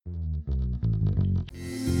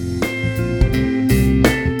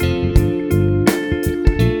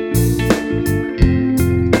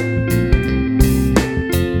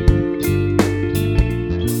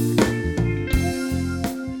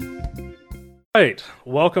Right,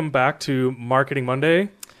 welcome back to Marketing Monday.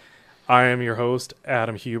 I am your host,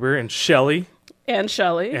 Adam Huber, and Shelly. And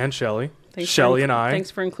Shelly. Shelly and I.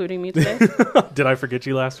 Thanks for including me today. Did I forget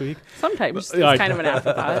you last week? Sometimes it's kind of an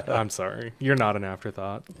afterthought. I'm sorry. You're not an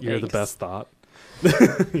afterthought. You're the best thought.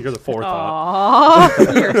 You're the forethought.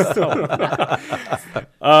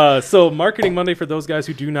 You're so Marketing Monday, for those guys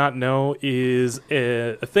who do not know, is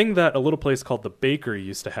a thing that a little place called The Bakery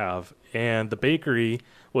used to have. And The Bakery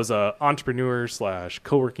was a entrepreneur /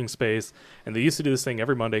 co-working space, and they used to do this thing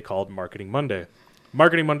every Monday called Marketing Monday.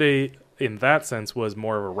 Marketing Monday, in that sense, was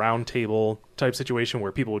more of a round table type situation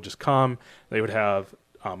where people would just come. They would have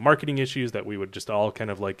marketing issues that we would just all kind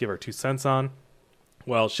of like give our 2 cents on.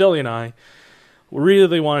 Well, Shelly and I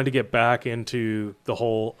really wanted to get back into the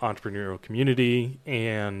whole entrepreneurial community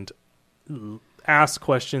and ask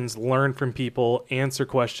questions, learn from people, answer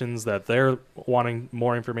questions that they're wanting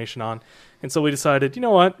more information on. And so we decided, you know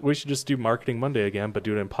what, we should just do Marketing Monday again, but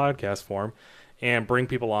do it in podcast form and bring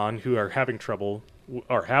people on who are having trouble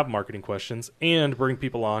or have marketing questions, and bring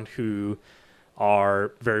people on who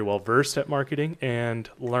are very well versed at marketing and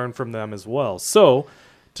learn from them as well. So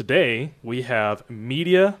today we have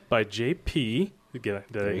Media by JP. Did I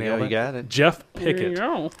nail that? You got it. Jeff Pickett.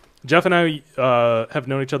 Jeff and I have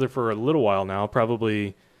known each other for a little while now,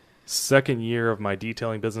 probably second year of my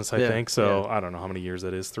detailing business, I think. So I don't know how many years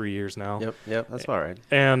that is, 3 years now. Yep, that's all right.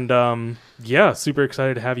 And super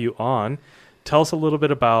excited to have you on. Tell us a little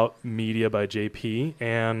bit about Media by JP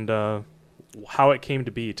and how it came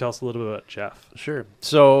to be. Tell us a little bit about Jeff. Sure.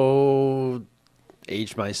 So,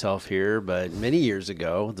 aged myself here, but many years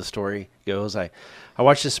ago, the story goes, I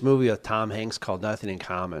watched this movie with Tom Hanks called Nothing in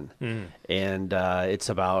Common. And it's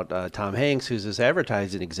about Tom Hanks, who's this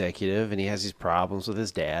advertising executive, and he has these problems with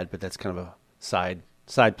his dad, but that's kind of a side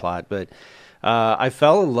plot. But I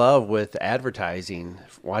fell in love with advertising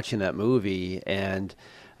watching that movie, and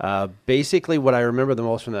basically what I remember the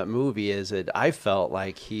most from that movie is that I felt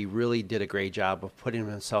like he really did a great job of putting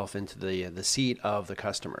himself into the seat of the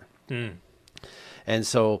customer. And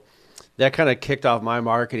so that kind of kicked off my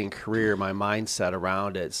marketing career, my mindset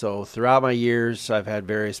around it. So throughout my years, I've had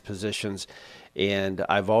various positions, and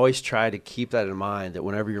I've always tried to keep that in mind, that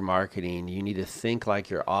whenever you're marketing, you need to think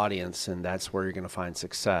like your audience, and that's where you're going to find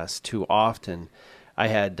success. Too often, I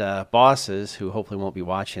had bosses who hopefully won't be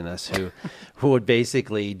watching this who would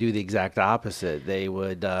basically do the exact opposite. They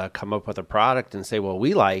would come up with a product and say, well,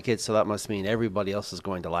 we like it, so that must mean everybody else is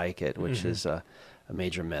going to like it, which is a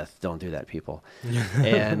major myth. Don't do that, people.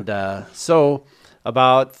 And so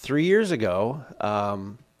about 3 years ago,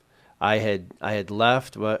 I had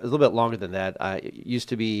left, well, a little bit longer than that. I used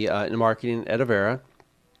to be in marketing at Avera,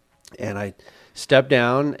 and I stepped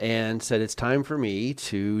down and said it's time for me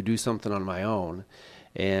to do something on my own.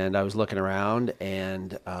 And I was looking around,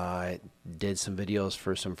 and I did some videos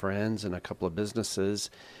for some friends and a couple of businesses,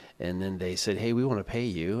 and then they said, hey, we want to pay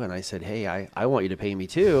you. And I said, hey, I want you to pay me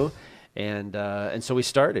too. And so we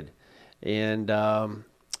started. And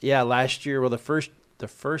last year, well, the first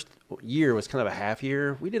year was kind of a half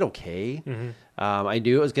year. We did okay. I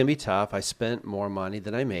knew it was going to be tough. I spent more money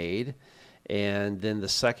than I made. And then the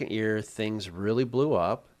second year, things really blew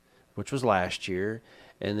up, which was last year.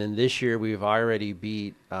 And then this year, we've already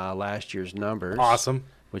beat last year's numbers. Awesome.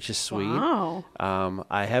 Which is sweet. Wow.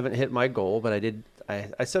 I haven't hit my goal, but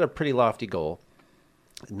I set a pretty lofty goal.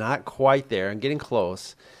 Not quite there. I'm getting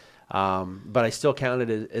close. But I still count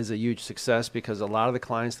it as a huge success, because a lot of the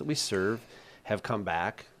clients that we serve have come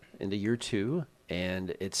back into year 2,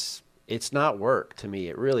 and it's not work to me.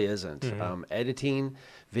 It really isn't. Editing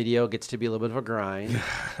video gets to be a little bit of a grind,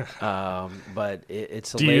 but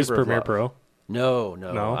it's a labor of love. Do you use Premiere Pro? No.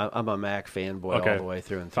 I'm a Mac fanboy all the way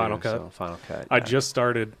through and through. Final Cut? So Final Cut. I just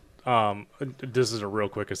started. This is a real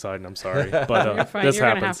quick aside, and I'm sorry, but You're fine. this You're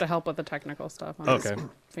happens. going to have to help with the technical stuff on this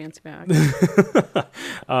fancy Mac.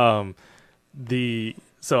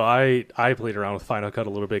 So I played around with Final Cut a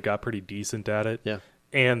little bit, got pretty decent at it. Yeah.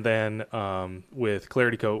 And then with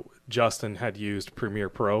Clarity Coat, Justin had used Premiere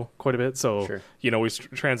Pro quite a bit. So, we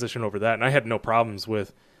transitioned over that. And I had no problems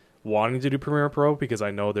with wanting to do Premiere Pro, because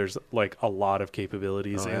I know there's like a lot of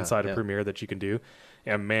capabilities inside of Premiere that you can do.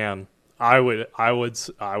 And man, I would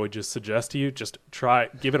just suggest to you, just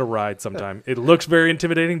give it a ride sometime. It looks very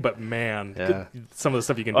intimidating, but man, some of the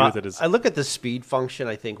stuff you can do with it is. I look at the speed function.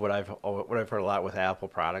 I think what I've heard a lot with Apple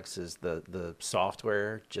products is the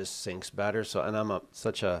software just syncs better. So, and I'm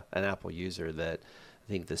such an Apple user that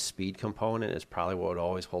I think the speed component is probably what would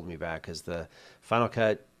always hold me back, because the Final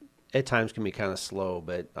Cut at times can be kind of slow,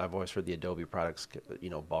 but I've always heard the Adobe products,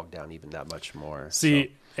 bog down even that much more.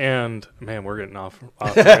 And man, we're getting off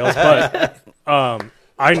rails, but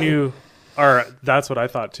I knew Or that's what I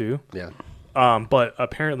thought too. Yeah. But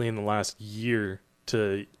apparently in the last year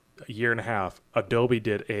to a year and a half, Adobe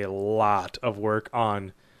did a lot of work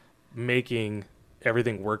on making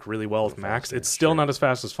everything work really well with Max. It's still not as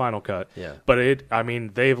fast as Final Cut. Yeah. But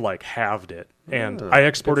they've like halved it. And I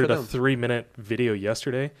exported a 3-minute video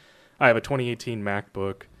yesterday. I have a 2018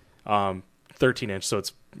 MacBook, 13-inch, so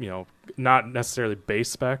it's, not necessarily base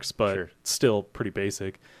specs, but still pretty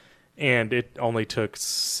basic. And it only took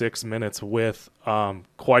 6 minutes with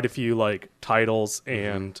quite a few like titles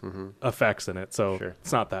and effects in it, so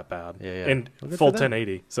it's not that bad. And full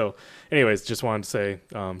 1080. So, anyways, just wanted to say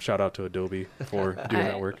shout out to Adobe for doing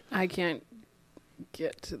that work. I can't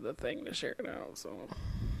get to the thing to share it out, so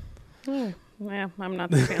yeah, I'm not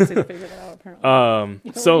that fancy to figure that out.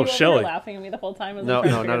 Apparently. So you Shelly, laughing at me the whole time. As No, I'm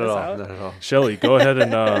not trying to at figure all. this out? Not at all. Shelly, go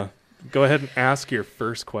ahead and ask your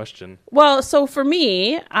first question. Well, so for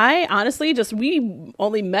me, I honestly we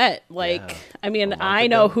only met I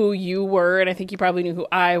know who you were, and I think you probably knew who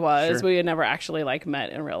I was. Sure. We had never actually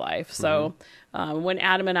met in real life. So when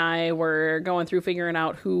Adam and I were going through figuring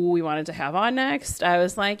out who we wanted to have on next, I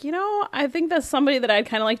was like, I think that's somebody that I'd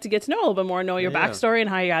kind of like to get to know a little bit more, know your backstory and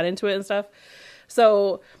how you got into it and stuff.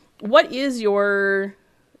 So what is your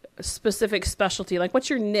specific specialty? Like, what's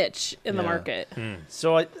your niche in the market?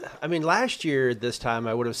 So I mean, last year this time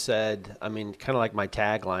I would have said, kind of like my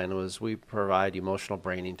tagline was, we provide emotional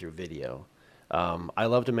braining through video. I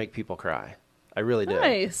love to make people cry. I really do.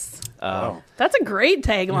 Nice. That's a great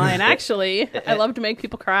tagline, actually. I love to make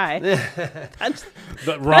people cry. That's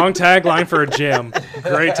The wrong tagline for a gym.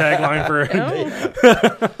 Great tagline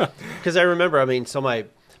for because I remember, so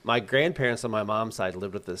my grandparents on my mom's side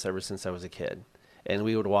lived with us ever since I was a kid. And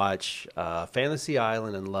we would watch Fantasy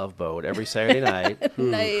Island and Love Boat every Saturday night.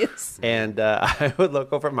 nice. And I would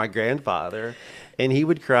look over at my grandfather, and he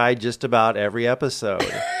would cry just about every episode.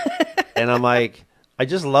 And I'm like, I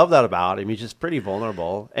just love that about him. He's just pretty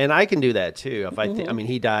vulnerable. And I can do that too. If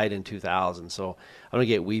he died in 2000, so I'm going to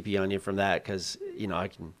get weepy on you from that because, I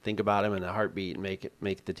can think about him in a heartbeat and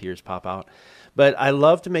make the tears pop out. But I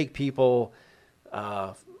love to make people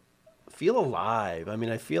feel alive.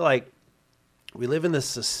 I feel like we live in this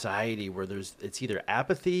society where it's either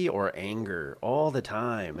apathy or anger all the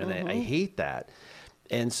time, and I hate that.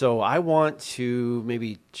 And so I want to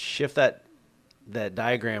maybe shift that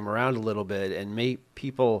diagram around a little bit and make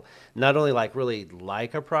people not only really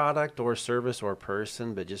like a product or service or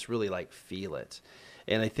person, but just really feel it.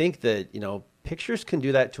 And I think that, pictures can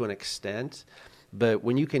do that to an extent, but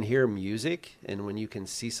when you can hear music and when you can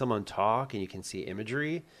see someone talk and you can see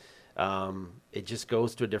imagery, it just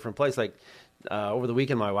goes to a different place. Over the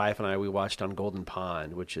weekend, my wife and I, we watched On Golden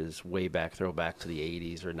Pond, which is throwback to the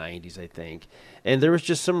 80s or 90s, I think. And there was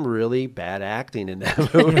just some really bad acting in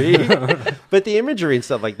that movie. But the imagery and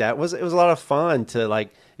stuff like that, it was a lot of fun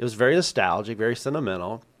it was very nostalgic, very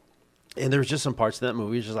sentimental. And there was just some parts of that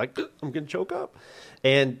movie, just I'm going to choke up.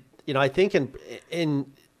 And, I think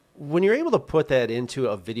when you're able to put that into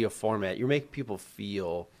a video format, you make people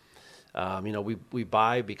feel... we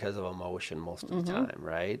buy because of emotion most of the time,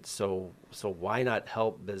 right? So why not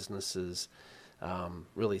help businesses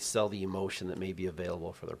really sell the emotion that may be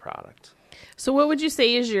available for their product? So what would you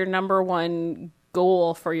say is your number one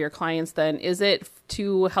goal for your clients then? Is it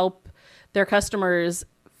to help their customers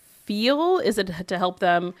feel? Is it to help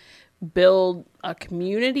them build a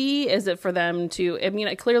community? Is it for them to,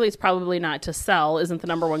 clearly it's probably not to sell, isn't the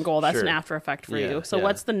number one goal. That's an after effect for you. So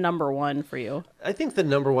what's the number one for you? I think the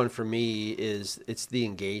number one for me it's the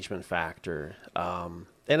engagement factor. And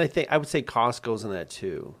I would say cost goes in that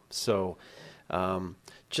too. So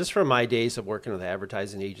just from my days of working with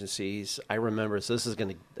advertising agencies, I remember, so this is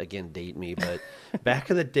going to, again, date me, but back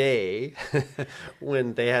in the day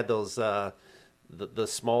when they had those... The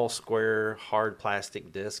small square hard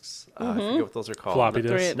plastic discs. I forget what those are called. Floppy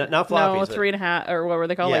disks. Not floppies. No, 3.5, or what were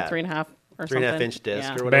they called? 3.5 or something. 3.5 inch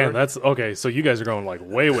disc or whatever. Man, that's okay. So you guys are going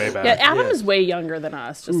way back. Yeah, Adam is way younger than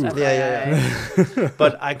us. Just FYI.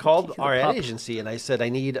 But I called our ad agency and I said I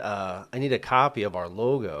need a copy of our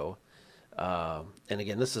logo. And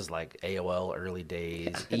again, this is AOL early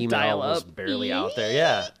days. Email was barely out there.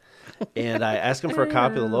 Yeah. And I asked them for a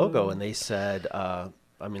copy of the logo, and they said.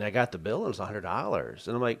 I got the bill, and it was $100.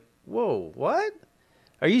 And I'm like, whoa, what?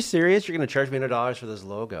 Are you serious? You're going to charge me $100 for this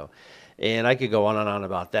logo? And I could go on and on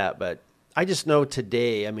about that. But I just know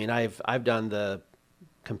today, I've done the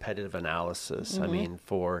competitive analysis.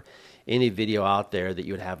 For any video out there that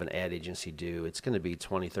you would have an ad agency do, it's going to be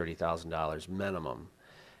 $20,000, $30,000 minimum.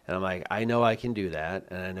 And I'm like, I know I can do that.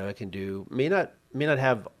 And I know I can do, may not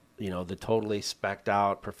have, the totally spec'd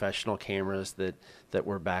out professional cameras that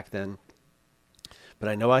were back then. but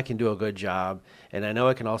I know I can do a good job, and I know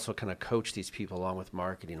I can also kind of coach these people along with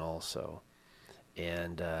marketing also.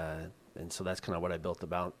 And so that's kind of what I built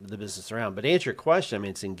about the business around. But to answer your question, I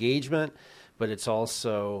mean, it's engagement, but it's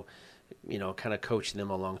also, kind of coaching them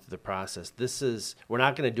along through the process. We're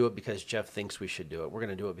not going to do it because Jeff thinks we should do it. We're going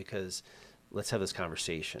to do it because let's have this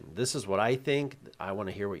conversation. This is what I think. I want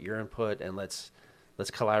to hear what your input, and let's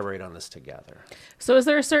collaborate on this together. So is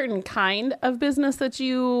there a certain kind of business that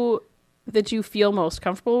you feel most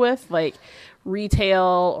comfortable with, like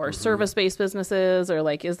retail or service-based businesses, or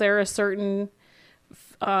like, is there a certain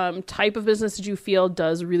type of business that you feel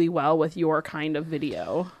does really well with your kind of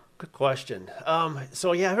video? Good question.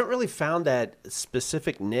 So I haven't really found that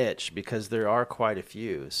specific niche because there are quite a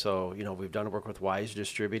few. So, we've done work with Wise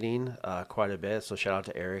Distributing quite a bit. So shout out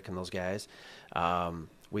to Eric and those guys.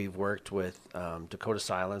 We've worked with Dakota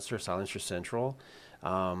Silencer Central.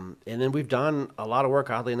 And then we've done a lot of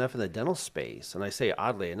work, oddly enough, in the dental space. And I say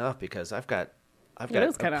oddly enough because I've got a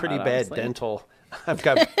pretty bad dental. I've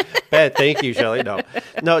got bad. Thank you, Shelley.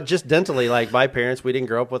 No, just dentally. Like my parents, we didn't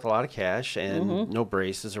grow up with a lot of cash and no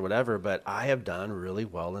braces or whatever. But I have done really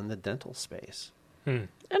well in the dental space.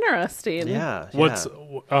 Interesting. Yeah.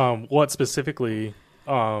 What specifically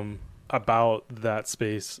about that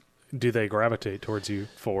space do they gravitate towards you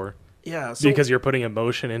for? Yeah, because you're putting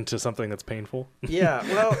emotion into something that's painful. Yeah,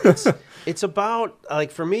 well, it's about, like,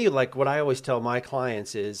 for me, like what I always tell my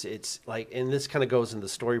clients is it's like, and this kind of goes in the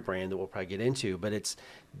story brand that we'll probably get into, but it's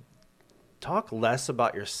talk less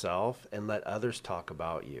about yourself and let others talk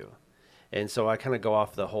about you. And so I kind of go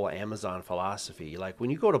off the whole Amazon philosophy. Like when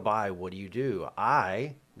you go to buy, what do?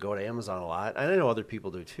 I go to Amazon a lot, and I know other people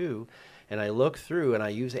do too. And I look through and I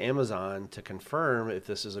use Amazon to confirm if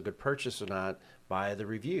this is a good purchase or not by the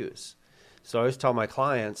reviews. So I always tell my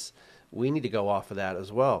clients, we need to go off of that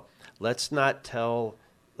as well. Let's not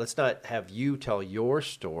have you tell your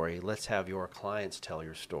story. Let's have your clients tell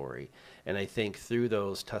your story. And I think through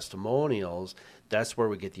those testimonials, that's where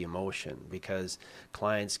we get the emotion, because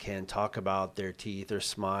clients can talk about their teeth, their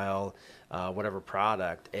smile, whatever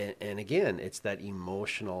product. And again, it's that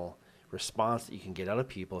emotional response that you can get out of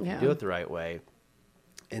people if you do it the right way.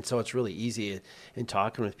 And so it's really easy in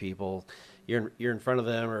talking with people. You're in front of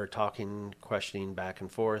them or talking, questioning back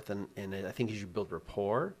and forth. And I think as you build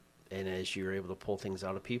rapport and as you're able to pull things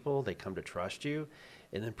out of people, they come to trust you.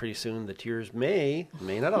 And then pretty soon the tears may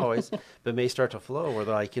not always, but may start to flow where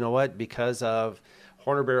they're like, you know what, because of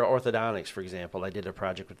Horner-Barrow Orthodontics, for example, I did a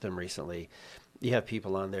project with them recently. You have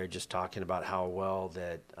people on there just talking about how well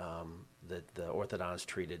that the orthodontist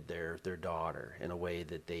treated their daughter in a way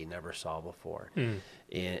that they never saw before.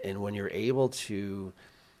 And when you're able to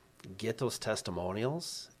get those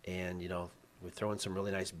testimonials and, we throw in some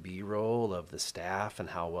really nice B-roll of the staff and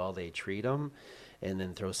how well they treat them, and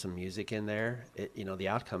then throw some music in there, the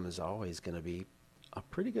outcome is always going to be a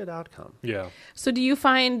pretty good outcome. Yeah. So do you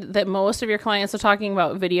find that most of your clients are talking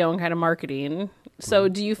about video and kind of marketing? So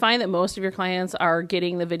do you find that most of your clients are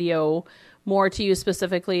getting the video more to you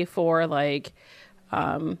specifically for like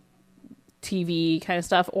TV kind of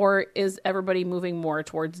stuff, or is everybody moving more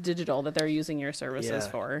towards digital that they're using your services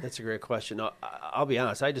for? That's a great question. No, I'll be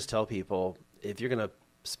honest. I just tell people, if you're going to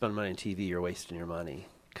spend money on TV, you're wasting your money,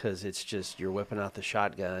 because it's just you're whipping out the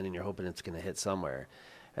shotgun and you're hoping it's going to hit somewhere.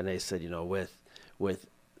 And they said, with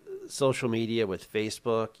social media, with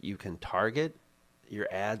Facebook, you can target your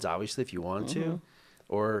ads, obviously, if you want to,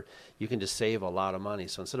 or you can just save a lot of money.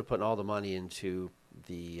 So instead of putting all the money into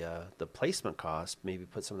the placement cost, maybe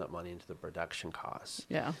put some of that money into the production costs.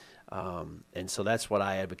 Yeah. And so that's what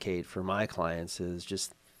I advocate for my clients, is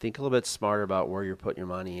just think a little bit smarter about where you're putting your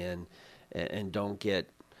money in, and don't get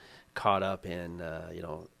caught up in,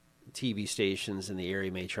 TV stations in the area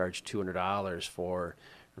may charge $200 for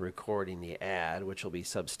recording the ad, which will be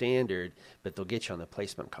substandard, but they'll get you on the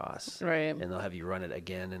placement costs. Right. And they'll have you run it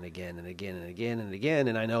again and again and again and again and again.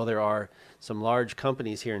 And I know there are some large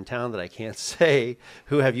companies here in town that I can't say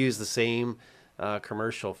who have used the same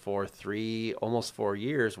commercial for almost 4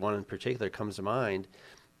 years. One in particular comes to mind.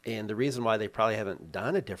 And the reason why they probably haven't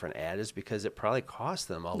done a different ad is because it probably cost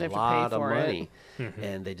them a lot of money,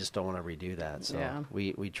 and they just don't want to redo that. So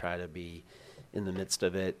we try to be in the midst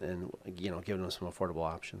of it and, giving them some affordable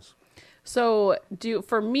options. So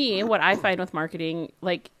for me, what I find with marketing,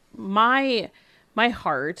 like my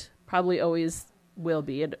heart probably always will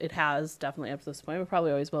be, it has definitely up to this point, but probably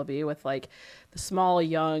always will be with like the small,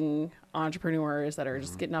 young entrepreneurs that are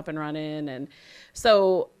just getting up and running. And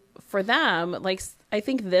so for them, like, I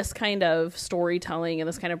think this kind of storytelling and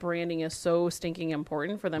this kind of branding is so stinking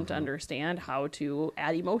important for them to understand how to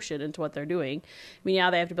add emotion into what they're doing. I mean,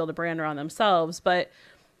 they have to build a brand around themselves, but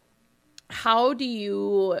how do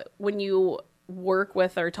you, when you work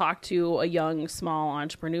with or talk to a young, small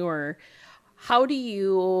entrepreneur, how do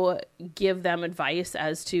you give them advice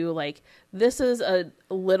as to like, this is a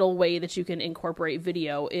little way that you can incorporate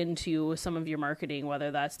video into some of your marketing,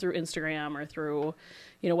 whether that's through Instagram or through,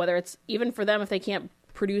 whether it's even for them if they can't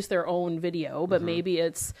produce their own video, but maybe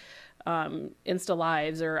it's Insta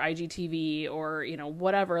Lives or IGTV or,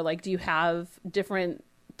 whatever. Like, do you have different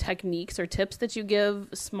techniques or tips that you give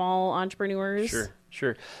small entrepreneurs?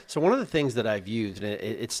 Sure. So one of the things that I've used, and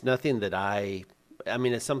it's nothing that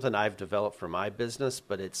it's something I've developed for my business,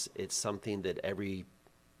 but it's something that every,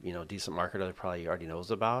 decent marketer probably already knows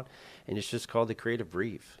about. And it's just called the creative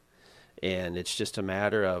brief. And it's just a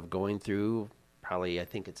matter of going through probably, I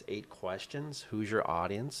think it's 8 questions. Who's your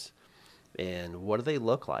audience? And what do they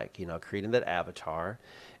look like? Creating that avatar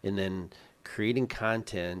and then creating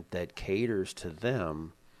content that caters to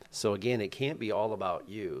them. So again, it can't be all about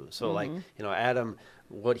you. So like, Adam,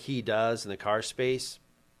 what he does in the car space,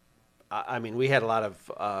 I mean, we had a lot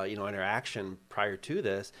of, interaction prior to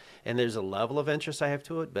this, and there's a level of interest I have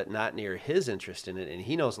to it, but not near his interest in it. And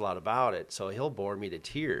he knows a lot about it, so he'll bore me to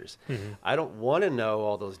tears. I don't want to know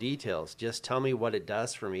all those details. Just tell me what it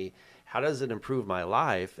does for me. How does it improve my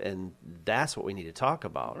life? And that's what we need to talk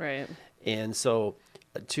about. Right. And so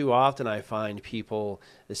too often I find people,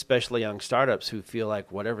 especially young startups, who feel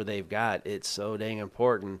like whatever they've got, it's so dang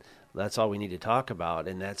important. That's all we need to talk about.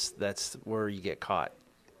 And that's where you get caught.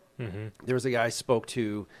 There was a guy I spoke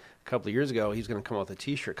to a couple of years ago. He was going to come out with a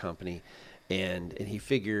T-shirt company, and he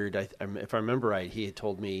figured, if I remember right, he had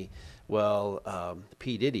told me, well,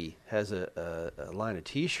 P. Diddy has a line of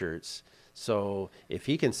T-shirts, so if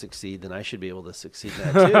he can succeed, then I should be able to succeed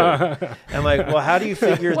in that too. I'm like, well, how do you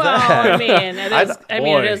figure that? I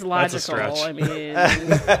mean, it is logical. That's a stretch.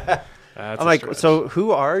 I'm like, so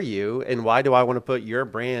who are you, and why do I want to put your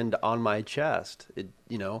brand on my chest?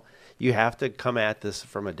 You have to come at this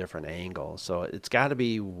from a different angle. So it's got to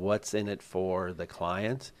be what's in it for the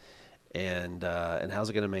client, and how's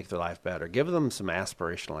it going to make their life better. Give them some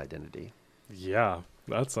aspirational identity. Yeah,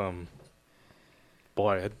 that's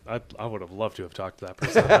boy, I would have loved to have talked to that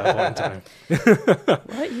person at that point in time.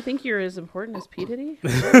 What, you think you're as important as P. Diddy?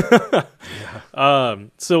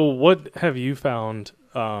 So what have you found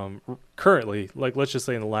currently, like let's just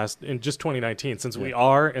say in just 2019, since we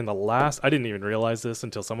are in the last, I didn't even realize this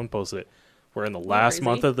until someone posted it. We're in the last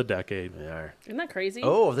month of the decade. We are. Isn't that crazy?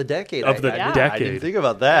 Oh, of the decade. Of the decade. I didn't think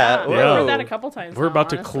about that. Yeah. I've heard that a couple times. We're now, about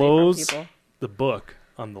to honestly, close from people. the book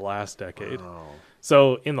on the last decade. Oh.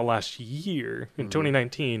 So in the last year, in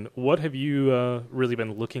 2019, what have you really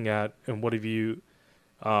been looking at, and what have you,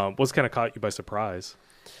 what's kind of caught you by surprise?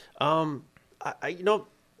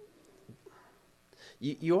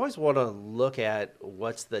 You always want to look at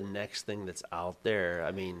what's the next thing that's out there.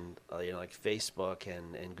 I mean, like Facebook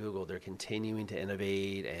and Google, they're continuing to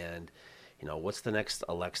innovate, and what's the next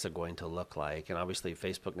Alexa going to look like? And obviously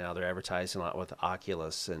Facebook now, they're advertising a lot with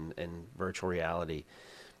Oculus and virtual reality.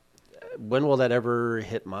 When will that ever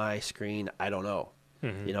hit my screen? I don't know.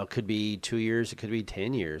 It could be 2 years, it could be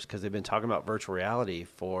 10 years, because they've been talking about virtual reality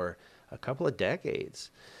for a couple of decades.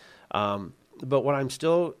 But what I'm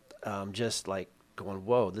still just like going,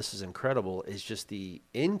 whoa, this is incredible, is just the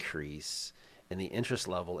increase in the interest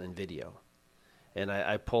level in video. And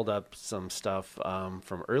I pulled up some stuff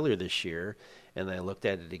from earlier this year, and I looked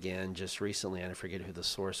at it again just recently, and I forget who the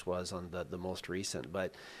source was on the most recent,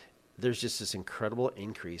 but there's just this incredible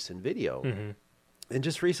increase in video. And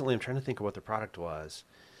just recently, I'm trying to think of what the product was.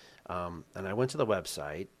 And I went to the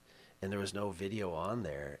website, and there was no video on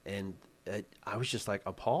there. And I was just like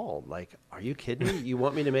appalled. Like, are you kidding me? You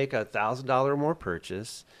want me to make $1,000 or more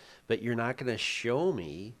purchase, but you're not going to show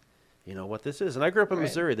me, what this is. And I grew up in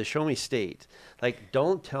Missouri, the show me state. Like,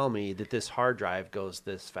 don't tell me that this hard drive goes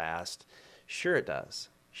this fast. Sure it does.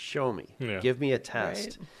 Show me. Yeah. Give me a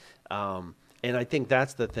test. And I think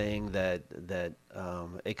that's the thing that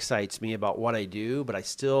excites me about what I do, but I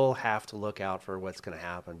still have to look out for what's going to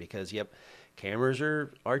happen because, cameras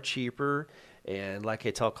are cheaper. And like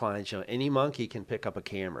I tell clients, any monkey can pick up a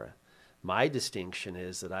camera. My distinction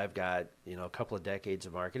is that I've got, a couple of decades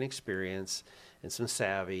of marketing experience and some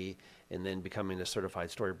savvy, and then becoming a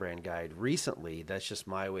certified story brand guide recently. That's just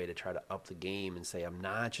my way to try to up the game and say, I'm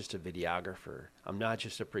not just a videographer. I'm not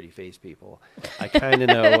just a pretty face, people. I kind of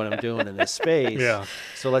know what I'm doing in this space. Yeah.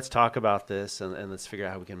 So let's talk about this and let's figure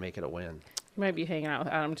out how we can make it a win. You might be hanging out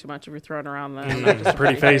with Adam too much if you're throwing around the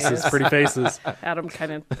Pretty faces. Adam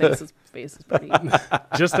kind of thinks his face is pretty.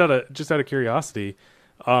 Just out of curiosity,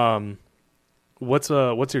 what's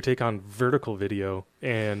your take on vertical video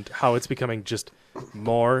and how it's becoming just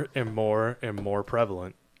more and more and more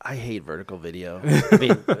prevalent? I hate vertical video. I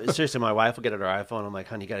mean, seriously, my wife will get at her iPhone. I'm like,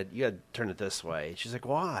 honey, you gotta turn it this way. She's like,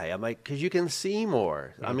 why? I'm like, because you can see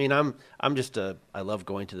more. I mean, I love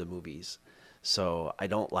going to the movies, so I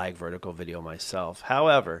don't like vertical video myself.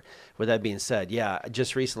 However, with that being said, yeah,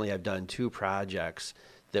 just recently I've done 2 projects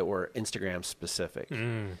that were Instagram specific.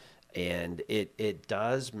 And it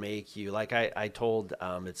does make you, like I told,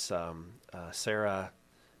 it's Sarah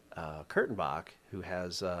Kurtenbach, who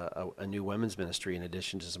has a new women's ministry in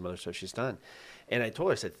addition to some other stuff she's done. And I told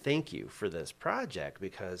her, I said, thank you for this project,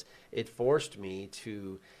 because it forced me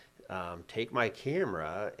to take my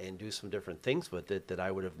camera and do some different things with it that I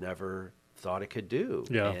would have never thought it could do.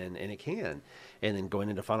 Yeah. And it can. And then going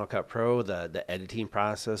into Final Cut Pro, the editing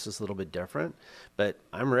process is a little bit different, but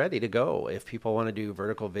I'm ready to go. If people want to do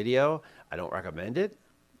vertical video, I don't recommend it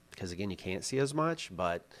because, again, you can't see as much,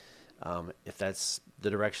 but if that's the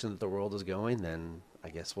direction that the world is going, then I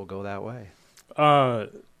guess we'll go that way.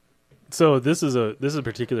 So this is a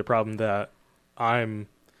particular problem that I've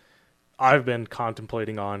been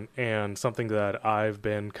contemplating on, and something that I've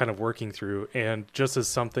been kind of working through, and just as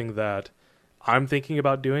something that I'm thinking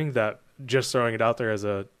about doing, that just throwing it out there as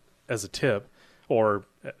a tip, or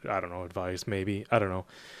I don't know, advice maybe, I don't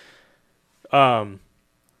know.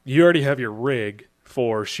 You already have your rig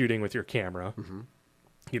for shooting with your camera. Mm-hmm.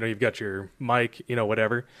 You know, you've got your mic, you know,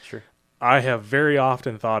 whatever. Sure. I have very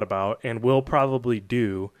often thought about, and will probably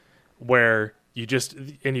do, where you just,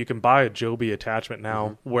 and you can buy a Joby attachment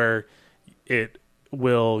now, where it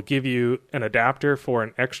will give you an adapter for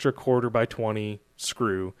an extra 1/4x20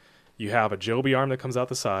 screw. You have a Joby arm that comes out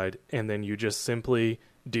the side, and then you just simply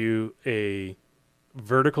do a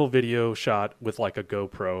vertical video shot with like a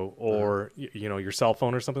GoPro or you know, your cell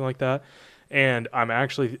phone or something like that. And I'm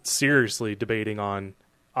actually seriously debating on,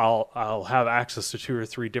 I'll have access to 2 or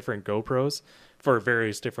 3 different GoPros for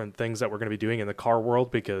various different things that we're going to be doing in the car world,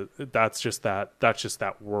 because that's just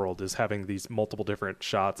that world, is having these multiple different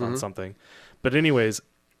shots on something. But anyways,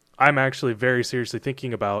 I'm actually very seriously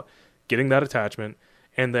thinking about getting that attachment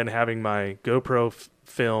and then having my GoPro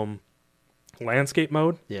film landscape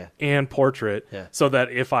mode and portrait, so that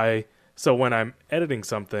when I'm editing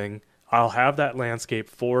something, I'll have that landscape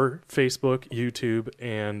for Facebook, YouTube,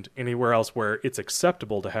 and anywhere else where it's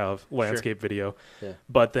acceptable to have landscape video. Yeah.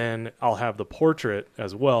 But then I'll have the portrait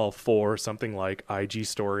as well for something like IG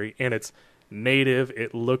Story, and it's native.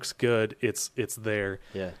 It looks good. It's there.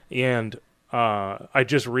 Yeah. And I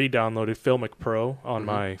just re-downloaded Filmic Pro on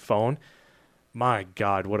my phone. My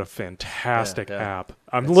God, what a fantastic app.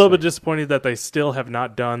 I'm a little bit disappointed that they still have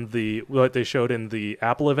not done what they showed in the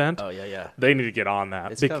Apple event. Oh, yeah. They need to get on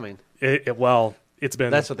that. It's coming. It's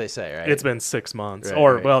been... That's what they say, right? It's been 6 months.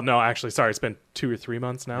 Right. Well, no, actually, sorry. It's been 2 or 3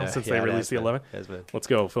 months now since they released the 11. Let's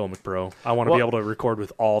go, Filmic Pro. I want to be able to record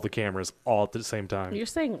with all the cameras all at the same time. You're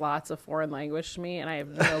saying lots of foreign language to me, and I have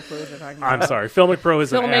no clue what you're talking about. I'm sorry. Filmic Pro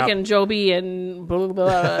is an app. Filmic and Joby and blah, blah,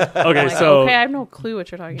 blah. Okay, okay, I have no clue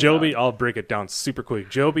what you're talking about. Joby, I'll break it down super quick.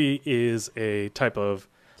 Joby is a type of...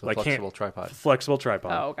 flexible tripod. Flexible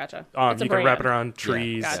tripod. Oh, gotcha. You can wrap it around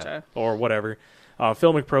trees or whatever.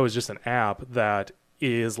 Filmic Pro is just an app that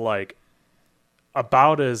is like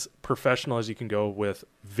about as professional as you can go with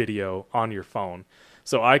video on your phone.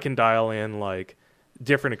 So I can dial in like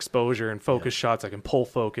different exposure and focus shots. I can pull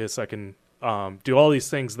focus. I can do all these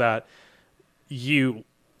things that you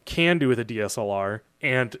can do with a DSLR,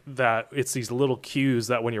 and that it's these little cues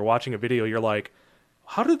that when you're watching a video, you're like,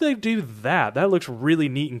 how did they do that? That looks really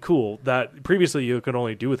neat and cool. That previously you could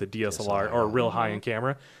only do with a DSLR or a real high-end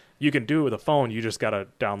camera. You can do it with a phone. You just got to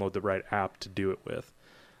download the right app to do it with.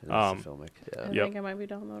 Filmic. I think I might be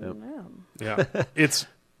downloading them. Yeah, it's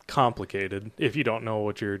complicated if you don't know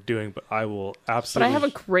what you're doing, but I will absolutely. But I have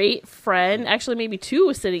a great friend, actually maybe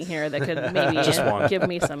 2 sitting here that could maybe give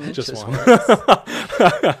me some. Just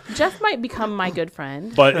one. Jeff might become my good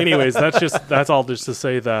friend. But anyways, that's all just to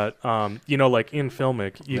say that you know, like in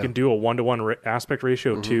Filmic, you can do a 1-to-1 aspect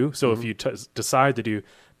ratio too. So if you decide to do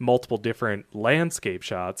multiple different landscape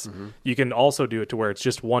shots, you can also do it to where it's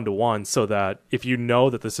just 1-to-1, so that if you know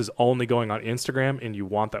that this is only going on Instagram and you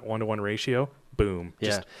want that 1-to-1 ratio, boom.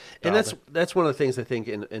 And that's one of the things I think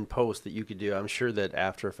in post that you could do. I'm sure that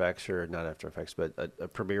After Effects, or not After Effects, but a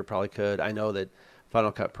Premiere probably could. I know that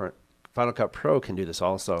Final Cut Pro can do this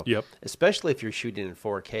also. Yep. Especially if you're shooting in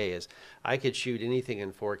 4K. Is I could shoot anything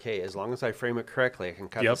in 4K as long as I frame it correctly. I can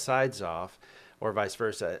cut the sides off, or vice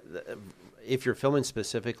versa. If you're filming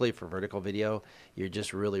specifically for vertical video, you're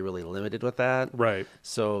just really, really limited with that. Right.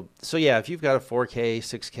 So yeah, if you've got a 4K,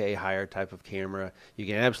 6K higher type of camera, you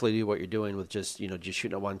can absolutely do what you're doing with just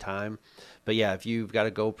shooting at one time. But yeah, if you've got a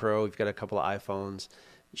GoPro, you've got a couple of iPhones,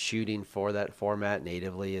 shooting for that format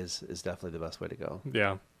natively is definitely the best way to go.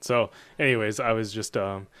 Yeah. So anyways, I was just,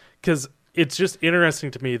 cause it's just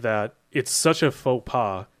interesting to me that it's such a faux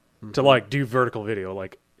pas to like do vertical video.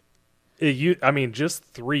 Like just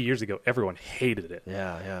 3 years ago, everyone hated it.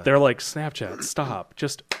 Yeah. They're like, Snapchat,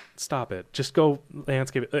 just stop it. Just go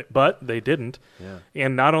landscape it. But they didn't. Yeah.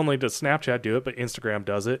 And not only does Snapchat do it, but Instagram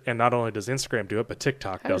does it. And not only does Instagram do it, but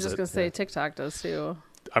TikTok does it. I was just going to say TikTok does too.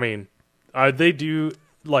 I mean, they do,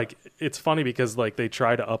 like, it's funny because like they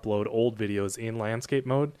try to upload old videos in landscape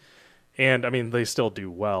mode. And I mean, they still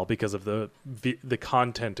do well because of the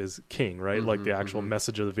content is king, right? Like the actual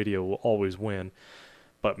message of the video will always win.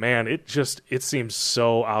 But man, it seems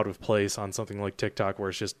so out of place on something like TikTok where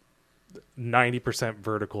it's just 90%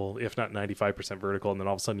 vertical, if not 95% vertical, and then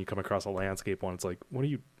all of a sudden you come across a landscape one. It's like, what are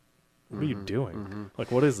you doing?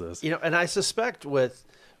 Like, what is this? And I suspect with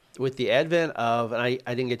the advent of, and I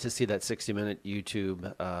didn't get to see that 60-minute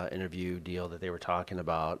YouTube interview deal that they were talking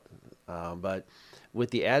about, but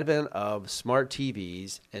with the advent of smart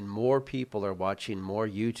TVs and more people are watching more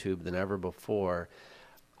YouTube than ever before,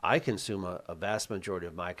 I consume a vast majority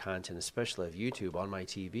of my content, especially of YouTube, on my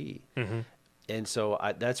TV. And so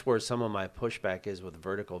that's where some of my pushback is with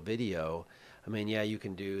vertical video. I mean, yeah, you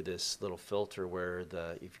can do this little filter where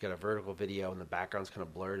if you've got a vertical video and the background's kind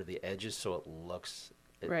of blurred to the edges so it looks,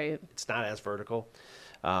 right. It's not as vertical.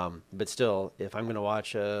 But still, if I'm going to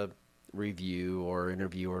watch a review or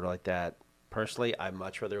interview or like that, personally, I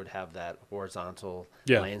much rather would have that horizontal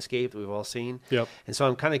landscape that we've all seen. Yep. And so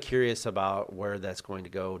I'm kind of curious about where that's going to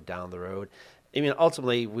go down the road. I mean,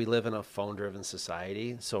 ultimately, we live in a phone-driven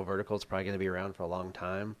society, so vertical is probably going to be around for a long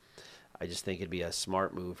time. I just think it'd be a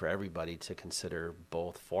smart move for everybody to consider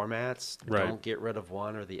both formats. Right. Don't get rid of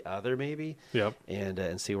one or the other, maybe. Yep.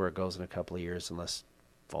 And see where it goes in a couple of years, unless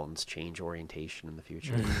phones change orientation in the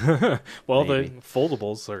future. Well, maybe. the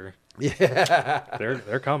foldables are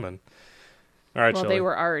they're coming. All right, well, Shelley. they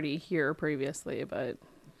were already here previously, but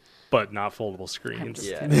not foldable screens.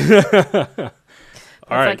 Yeah. That's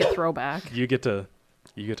All right. like a throwback. You get to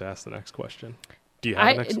ask the next question. Do you have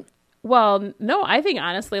a next? Well, no, I think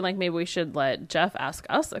honestly, like maybe we should let Jeff ask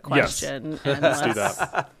us a question. Yes. And Let's do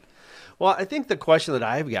that. Well, I think the question that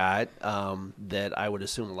I've got that I would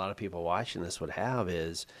assume a lot of people watching this would have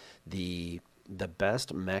is the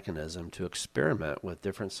best mechanism to experiment with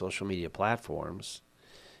different social media platforms,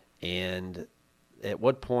 and at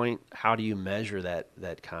what point, how do you measure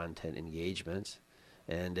that content engagement,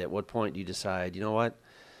 and at what point do you decide, you know what,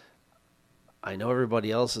 I know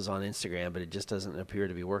everybody else is on Instagram, but it just doesn't appear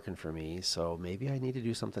to be working for me, so maybe I need to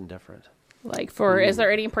do something different. Like is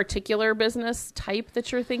there any particular business type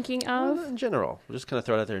that you're thinking of? Well, in general, we'll just kind of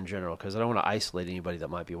throw it out there in general because I don't want to isolate anybody that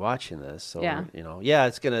might be watching this. So,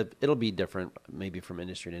 it'll be different maybe from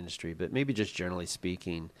industry to industry, but maybe just generally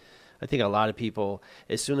speaking, I think a lot of people,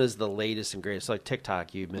 as soon as the latest and greatest, like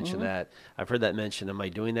TikTok, you mentioned that. I've heard that mentioned. Am I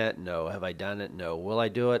doing that? No. Have I done it? No. Will I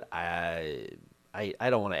do it? I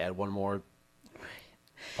don't want to add one more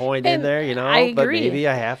point in there, but maybe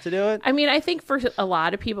I have to do it. I mean, I think for a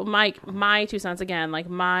lot of people, my 2 cents again, like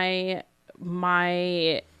my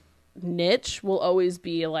niche will always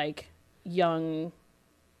be like young,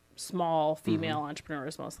 small female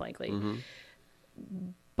entrepreneurs, most likely.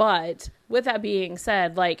 But with that being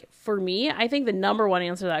said, like for me, I think the number one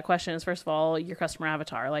answer to that question is, first of all, your customer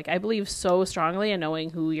avatar. Like I believe so strongly in knowing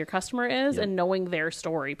who your customer is and knowing their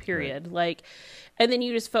story, period. Right. Like, and then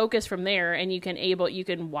you just focus from there and you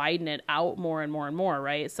can widen it out more and more and more.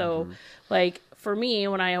 Right. So like for me,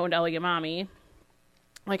 when I owned Elegant Mommy,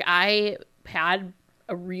 like I had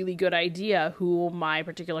a really good idea who my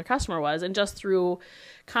particular customer was. And just through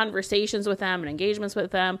conversations with them and engagements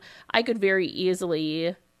with them, I could very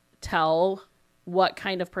easily tell what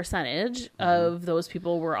kind of percentage of those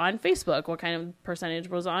people were on Facebook, what kind of percentage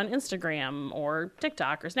was on Instagram or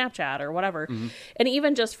TikTok or Snapchat or whatever. And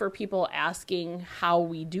even just for people asking how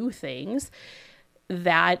we do things,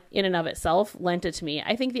 that in and of itself lent it to me.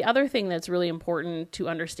 I think the other thing that's really important to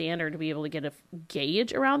understand or to be able to get a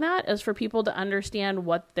gauge around that is for people to understand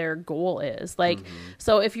what their goal is. Like,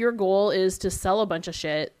 so if your goal is to sell a bunch of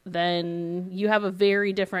shit, then you have a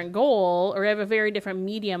very different goal or have a very different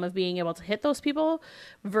medium of being able to hit those people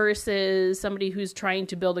versus somebody who's trying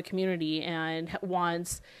to build a community and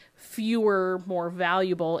wants fewer, more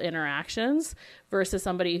valuable interactions versus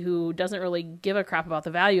somebody who doesn't really give a crap about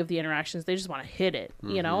the value of the interactions. They just want to hit it,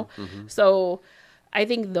 you know? So I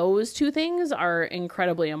think those two things are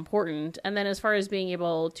incredibly important. And then as far as being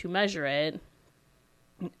able to measure it,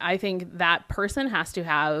 I think that person has to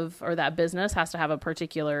have, or that business has to have a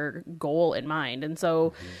particular goal in mind. And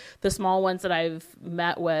so the small ones that I've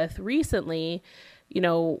met with recently,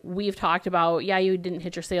 we've talked about, you didn't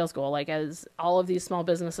hit your sales goal. Like, as all of these small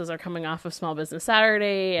businesses are coming off of Small Business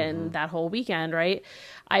Saturday and that whole weekend, right?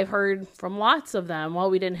 I've heard from lots of them, well,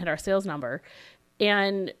 we didn't hit our sales number.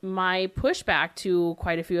 And my pushback to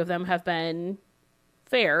quite a few of them have been,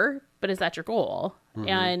 fair, but is that your goal?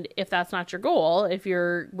 And if that's not your goal,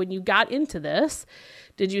 when you got into this,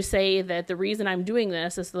 did you say that the reason I'm doing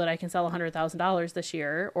this is so that I can sell $100,000 this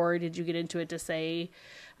year? Or did you get into it to say,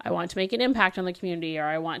 I want to make an impact on the community, or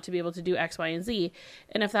I want to be able to do X, Y, and Z?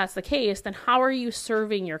 And if that's the case, then how are you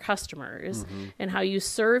serving your customers? And how you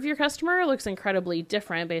serve your customer looks incredibly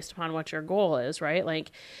different based upon what your goal is, right?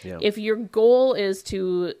 Like, if your goal is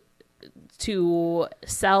to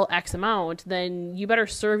sell X amount, then you better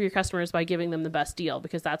serve your customers by giving them the best deal,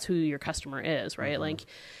 because that's who your customer is, right? Like,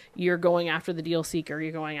 you're going after the deal seeker,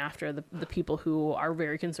 you're going after the people who are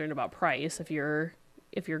very concerned about price if your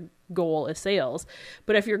goal is sales.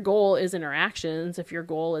 But if your goal is interactions, if your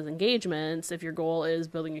goal is engagements, if your goal is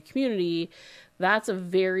building a community, that's a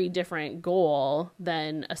very different goal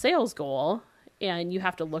than a sales goal, and you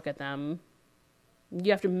have to look at them.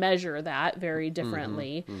 You have to measure that very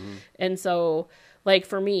differently. And so, like,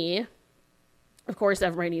 for me, of course,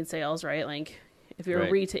 everybody needs sales, right? Like, if you're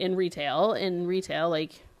in retail,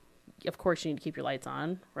 like, of course you need to keep your lights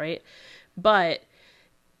on, right? But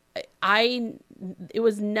it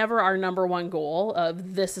was never our number one goal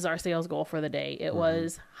of, this is our sales goal for the day. It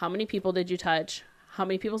was, how many people did you touch? How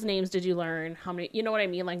many people's names did you learn? How many, you know what I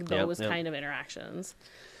mean? Like, those kind of interactions.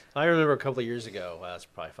 I remember a couple of years ago, that's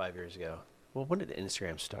probably 5 years ago. Well, when did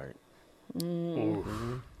Instagram start?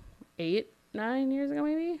 8, 9 years ago,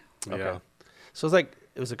 maybe. Okay. Yeah. So it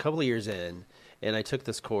was a couple of years in, and I took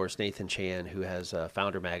this course. Nathan Chan, who has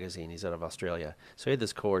Founder Magazine, he's out of Australia. So he had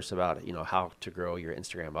this course about how to grow your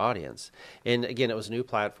Instagram audience. And again, it was a new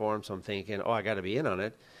platform, so I'm thinking, I got to be in on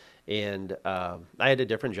it. And I had a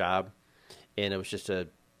different job, and it was just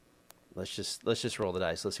let's just roll the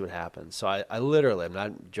dice. Let's see what happens. So I literally, I'm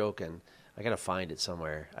not joking, I got to find it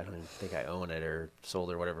somewhere. I don't even think I own it or sold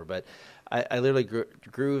it or whatever. But I literally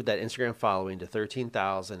grew that Instagram following to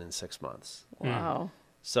 13,000 in 6 months. Wow.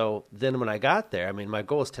 So then when I got there, I mean, my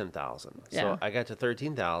goal is 10,000. Yeah. So I got to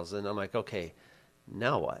 13,000. I'm like, okay,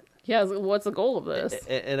 now what? Yeah, what's the goal of this?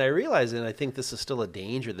 And I realize, and I think this is still a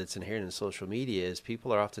danger that's inherent in social media, is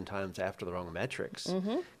people are oftentimes after the wrong metrics.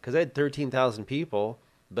 Because I had 13,000 people.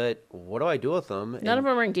 But what do I do with them? None of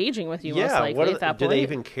them are engaging with you, most likely, at that point. Do they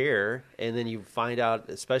even care? And then you find out,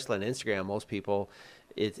 especially on Instagram, most people,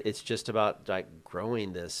 it's just about like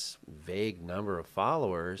growing this vague number of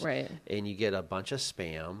followers. Right. And you get a bunch of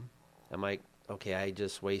spam. I'm like, okay, I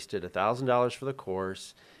just wasted $1,000 for the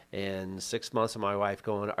course and 6 months of my wife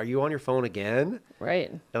going, are you on your phone again? Right.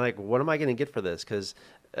 And like, what am I going to get for this? Because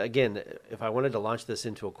again, if I wanted to launch this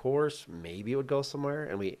into a course, maybe it would go somewhere.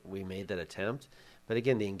 And we made that attempt. But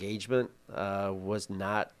again, the engagement was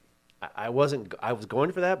not. I was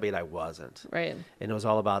going for that, but I wasn't. Right. And it was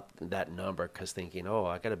all about that number, because thinking,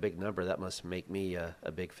 I got a big number, that must make me a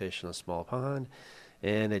big fish in a small pond,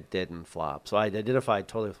 and it didn't flop. So I identified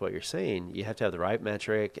totally with what you're saying. You have to have the right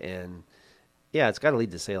metric, and it's got to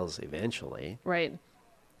lead to sales eventually. Right.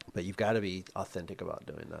 But you've got to be authentic about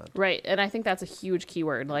doing that. Right. And I think that's a huge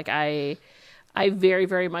keyword. Like, I very,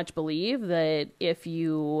 very much believe that if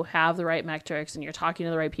you have the right metrics and you're talking to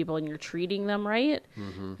the right people and you're treating them right,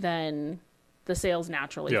 then the sales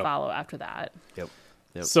naturally follow after that. Yep.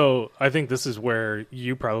 So I think this is where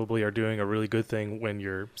you probably are doing a really good thing when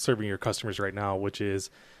you're serving your customers right now, which is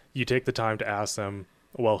you take the time to ask them,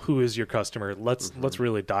 well, who is your customer? Let's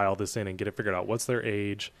really dial this in and get it figured out. What's their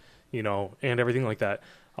age, and everything like that.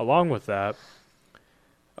 Along with that,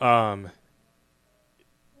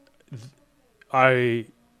 I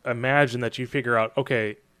imagine that you figure out,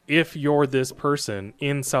 okay, if you're this person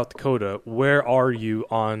in South Dakota, where are you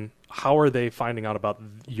on, how are they finding out about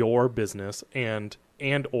your business and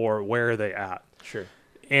or where are they at? Sure.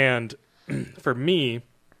 And for me,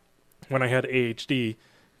 when I had ADHD,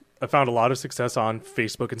 I found a lot of success on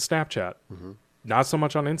Facebook and Snapchat. Not so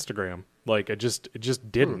much on Instagram. Like, it just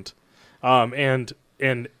didn't. And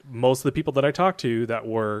most of the people that I talked to that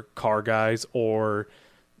were car guys or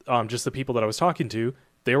just the people that I was talking to,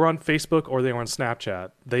 they were on Facebook or they were on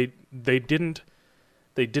Snapchat. They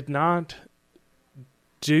did not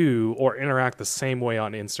do or interact the same way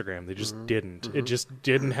on Instagram. They just didn't. It just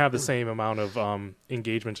didn't have the same amount of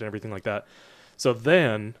engagement and everything like that. So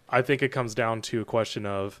then I think it comes down to a question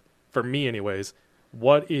of, for me anyways,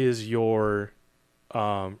 what is your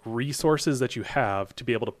resources that you have to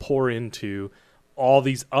be able to pour into all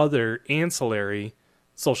these other ancillary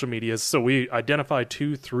social medias. So we identify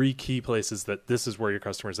 2-3 key places that this is where your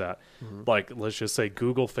customer's at. Like, let's just say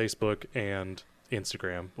Google, Facebook, and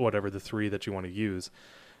Instagram, whatever the 3 that you want to use,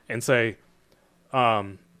 and say,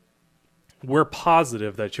 we're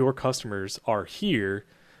positive that your customers are here,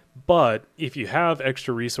 but if you have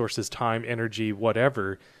extra resources, time, energy,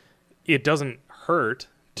 whatever, it doesn't hurt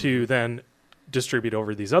to then distribute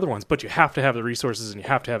over these other ones, but you have to have the resources and you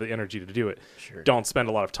have to have the energy to do it. Sure. Don't spend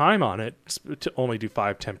a lot of time on it to only do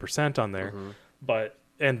 5-10% on there. But,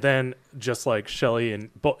 and then just like Shelly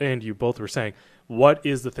and you both were saying, what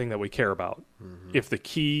is the thing that we care about? If the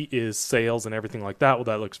key is sales and everything like that, well,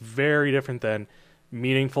 that looks very different than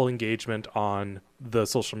meaningful engagement on the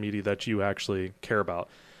social media that you actually care about.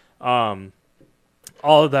 All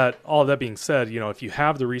of that being said, you know, if you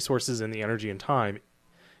have the resources and the energy and time,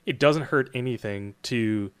 it doesn't hurt anything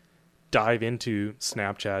to dive into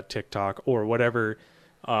Snapchat, TikTok, or whatever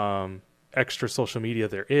extra social media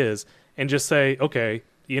there is, and just say, okay,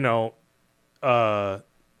 you know,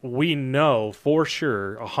 we know for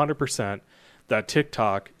sure 100% that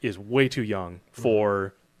TikTok is way too young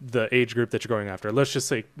for the age group that you're going after. Let's just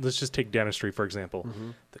take dentistry, for example.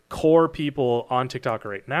 The core people on TikTok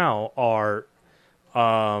right now are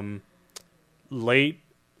late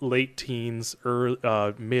teens,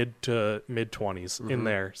 mid to mid 20s in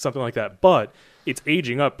there, something like that. But it's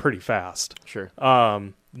aging up pretty fast. Sure.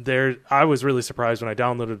 I was really surprised when I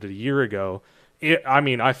downloaded it a year ago.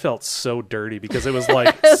 I felt so dirty because it was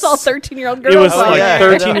like it's all 13-year-old girls. It was on like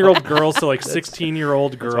there. 13-year-old girls to like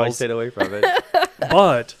 16-year-old girls. That's why I stayed away from it.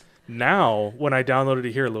 But now, when I downloaded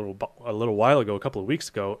it here a little while ago, a couple of weeks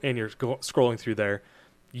ago, and you're scrolling through there,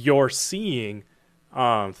 you're seeing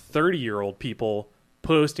 30-year-old people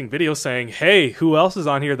posting videos saying, hey, who else is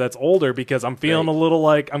on here that's older, because I'm feeling a little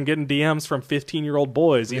like I'm getting DMs from 15-year-old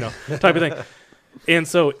boys, you know, type of thing. And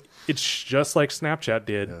so it's just like Snapchat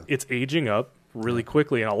did. Yeah. It's aging up really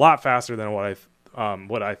quickly and a lot faster than what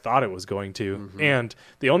I thought it was going to. And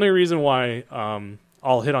the only reason why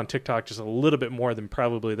I'll hit on TikTok just a little bit more than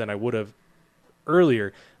I would have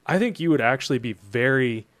earlier, I think you would actually be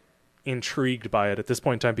very intrigued by it at this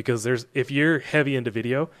point in time, because if you're heavy into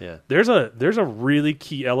video, there's a really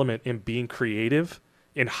key element in being creative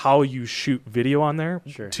in how you shoot video on there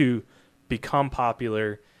to become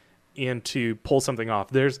popular and to pull something off.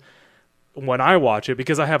 When I watch it,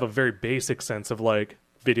 because I have a very basic sense of like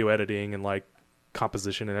video editing and like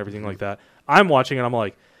composition and everything like that, I'm watching it, I'm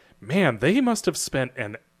like, man, they must have spent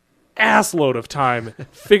an ass load of time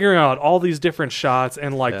figuring out all these different shots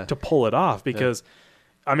and like to pull it off, because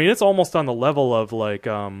I mean, it's almost on the level of like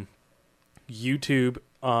YouTube.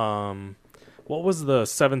 What was the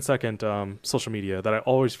 7-second social media that I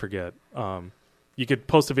always forget? You could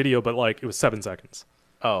post a video, but like it was 7 seconds.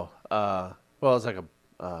 Oh, well, it's like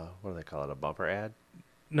what do they call it? A bumper ad?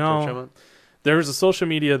 No, there was a social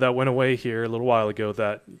media that went away here a little while ago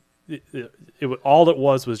that all it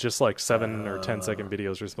was just like 7 or 10-second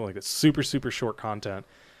videos or something like that. Super, super short content.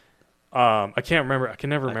 I can't remember. I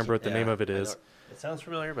can never remember what the name of it is. It sounds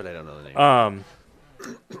familiar, but I don't know the name.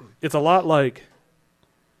 It's a lot like,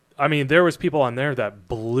 I mean, there was people on there that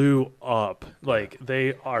blew up. Like,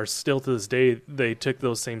 they are still to this day, they took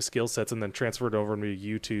those same skill sets and then transferred over to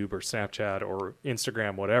YouTube or Snapchat or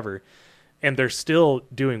Instagram, whatever. And they're still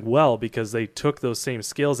doing well because they took those same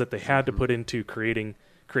skills that they had to put into creating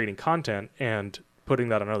content and putting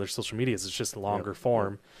that on other social medias. It's just a longer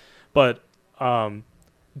form. But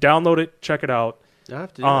download it, check it out. I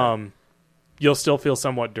have to do that. You'll still feel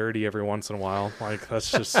somewhat dirty every once in a while. Like,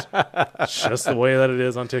 that's just the way that it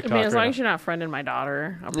is on TikTok. I mean, as long now. as you're not friending my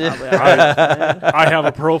daughter, I'm probably I have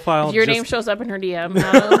a profile. If your name shows up in her DM,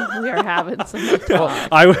 now we are having some talk.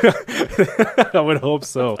 I would hope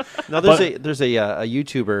so. Now, there's a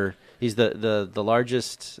YouTuber. He's the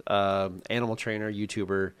largest animal trainer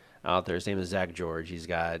YouTuber out there. His name is Zach George. He's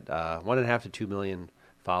got 1.5 to 2 million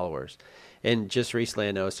followers. And just recently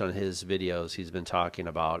I noticed on his videos, he's been talking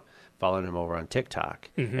about following him over on TikTok.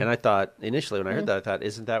 And I thought, initially when I heard that, I thought,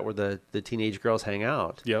 isn't that where the teenage girls hang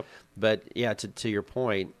out? Yep. But yeah, to your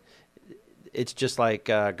point, it's just like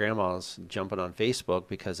grandma's jumping on Facebook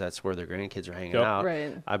because that's where their grandkids are hanging out.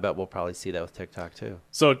 Right. I bet we'll probably see that with TikTok too.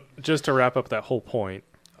 So just to wrap up that whole point,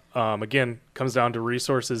 again, comes down to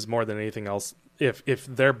resources more than anything else. If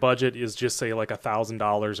their budget is just say like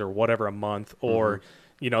 $1,000 or whatever a month, or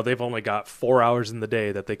they've only got 4 hours in the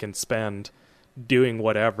day that they can spend doing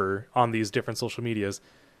whatever on these different social medias,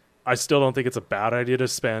 I still don't think it's a bad idea to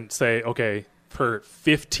say, okay, for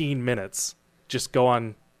 15 minutes, just go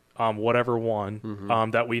on whatever one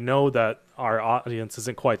that we know that our audience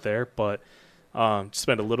isn't quite there, but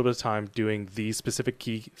spend a little bit of time doing these specific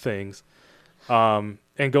key things. and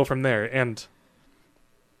go from there. And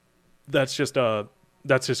that's just kind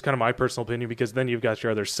of my personal opinion, because then you've got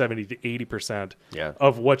your other 70 to 80%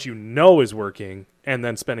 of what you know is working, and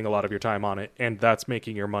then spending a lot of your time on it, and that's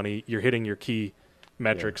making your money. You're hitting your key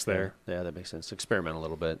metrics there. Yeah, that makes sense. Experiment a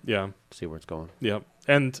little bit. Yeah. See where it's going. Yeah.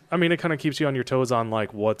 And I mean, it kind of keeps you on your toes on like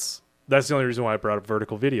that's the only reason why I brought up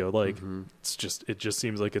vertical video. Like it just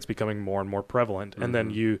seems like it's becoming more and more prevalent. And then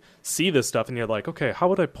you see this stuff and you're like, okay, how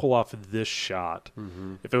would I pull off this shot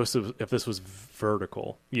if this was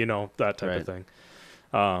vertical, that type of thing.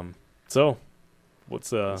 So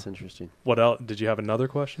that's interesting. What else? Did you have another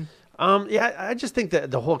question? Yeah, I just think that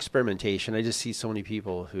the whole experimentation, I just see so many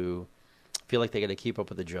people who feel like they got to keep up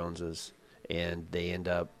with the Joneses, and they end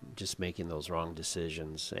up just making those wrong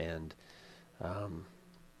decisions. And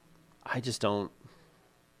I don't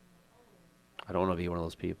want to be one of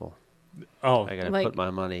those people. Oh, I got to put my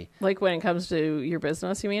money. Like when it comes to your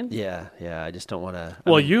business, you mean? Yeah. I just don't want to.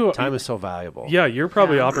 Well, time is so valuable. Yeah, you're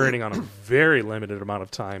probably operating on a very limited amount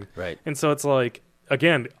of time. Right. And so it's like,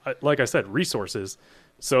 again, like I said, resources.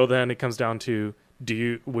 So then it comes down to,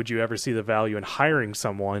 would you ever see the value in hiring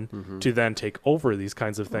someone to then take over these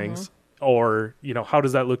kinds of things? Or, how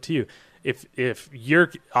does that look to you? If you're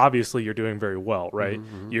doing very well, right?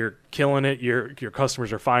 You're killing it. Your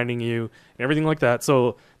customers are finding you and everything like that.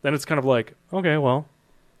 So then it's kind of like, okay, well,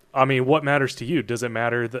 I mean, what matters to you? Does it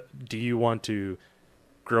matter do you want to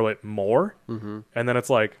grow it more? And then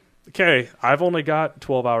it's like, okay, I've only got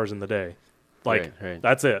 12 hours in the day. Like,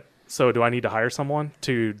 that's it. So do I need to hire someone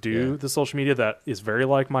to do the social media that is very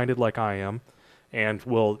like-minded like I am, and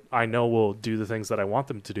will do the things that I want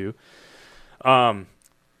them to do? And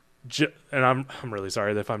I'm really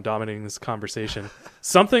sorry if I'm dominating this conversation.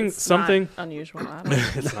 Something not unusual. I don't know.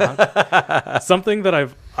 It's not. Something that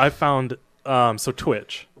I've found. So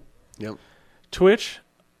Twitch. Yep. Twitch.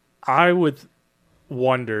 I would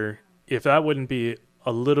wonder if that wouldn't be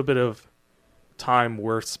a little bit of time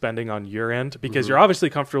worth spending on your end, because you're obviously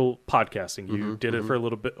comfortable podcasting. You did it for a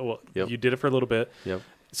little bit. Well, you did it for a little bit. Yep.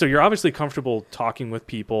 So you're obviously comfortable talking with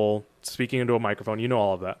people, speaking into a microphone. You know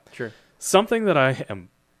all of that. Sure. Something that I am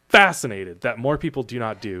fascinated that more people do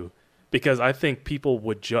not do, because I think people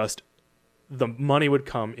would the money would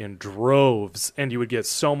come in droves and you would get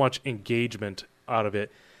so much engagement out of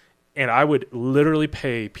it. And I would literally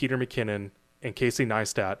pay Peter McKinnon and Casey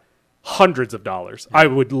Neistat hundreds of dollars. I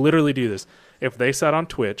would literally do this. If they sat on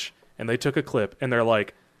Twitch and they took a clip and they're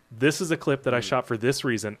like, this is a clip that I shot for this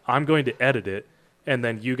reason, I'm going to edit it, and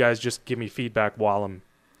then you guys just give me feedback while I'm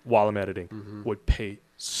editing, would pay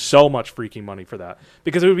so much freaking money for that,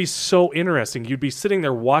 because it would be so interesting. You'd be sitting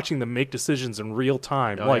there watching them make decisions in real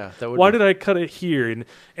time. Why did I cut it here? And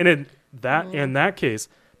in that case,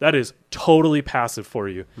 that is totally passive for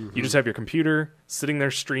you. You just have your computer sitting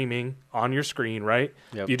there streaming on your screen, right?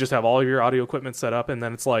 Yep. You just have all of your audio equipment set up, and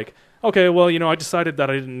then it's like, okay, well, I decided that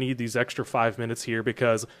I didn't need these extra 5 minutes here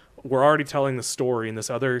because we're already telling the story in this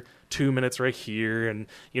other 2 minutes right here. And,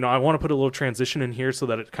 I want to put a little transition in here so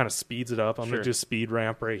that it kind of speeds it up. I'm going to just speed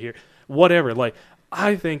ramp right here. Whatever. Like,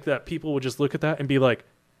 I think that people would just look at that and be like,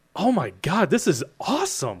 oh my God, this is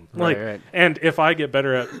awesome. Right. And if I get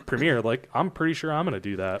better at Premiere, like, I'm pretty sure I'm going to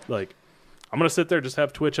do that. Like, I'm going to sit there, just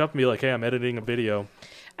have Twitch up and be like, hey, I'm editing a video.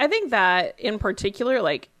 I think that in particular,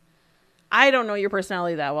 like, I don't know your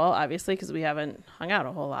personality that well, obviously, because we haven't hung out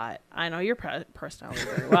a whole lot. I know your personality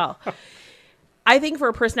very well. I think for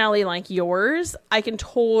a personality like yours, I can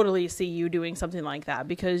totally see you doing something like that,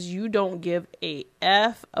 because you don't give a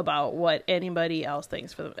F about what anybody else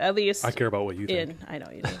thinks. For them, at least I care about what you think. I know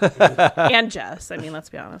you do. And Jess. I mean, let's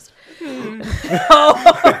be honest.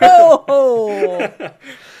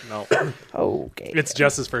 No. Okay. It's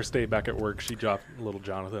Jess's first day back at work. She dropped little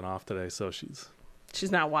Jonathan off today, so she's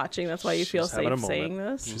not watching. That's why you feel safe saying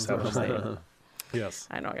this. She's having a moment. Yes.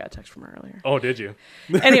 I know. I got a text from her earlier. Oh, did you?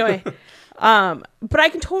 Anyway, but I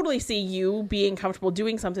can totally see you being comfortable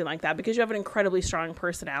doing something like that, because you have an incredibly strong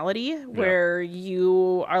personality where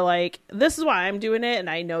you are like, this is why I'm doing it, and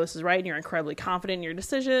I know this is right, and you're incredibly confident in your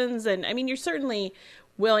decisions. And I mean, you're certainly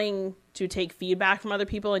willing to take feedback from other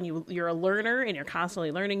people, and you're a learner and you're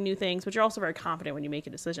constantly learning new things, but you're also very confident when you make a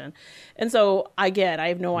decision. And so again, I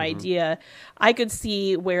have no idea. I could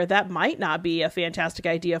see where that might not be a fantastic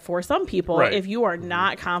idea for some people if you are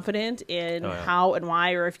not confident in how and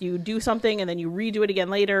why, or if you do something and then you redo it again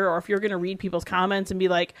later, or if you're going to read people's comments and be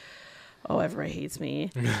like, oh, everybody hates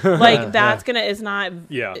me. Like, that's is not.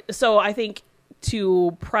 Yeah. So I think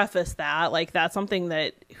to preface that, like, that's something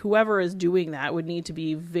that whoever is doing that would need to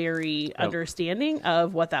be very understanding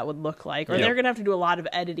of what that would look like, or they're going to have to do a lot of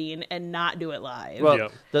editing and not do it live. Well,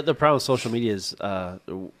 the problem with social media is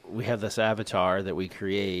we have this avatar that we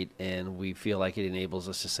create, and we feel like it enables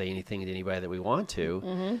us to say anything to anybody that we want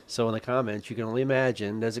to. So in the comments, you can only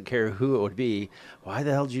imagine, doesn't care who it would be, why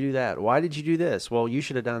the hell did you do that? Why did you do this? Well, you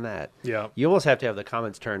should have done that. Yeah. You almost have to have the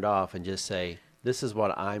comments turned off and just say, this is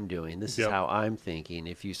what I'm doing. This is how I'm thinking.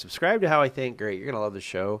 If you subscribe to how I think, great, you're going to love the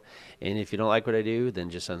show. And if you don't like what I do, then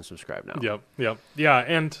just unsubscribe now. Yeah,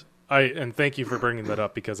 and thank you for bringing that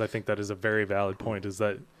up, because I think that is a very valid point, is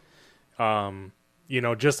that,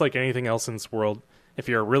 just like anything else in this world, if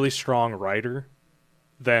you're a really strong writer,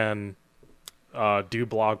 then do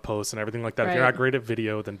blog posts and everything like that. If you're not great at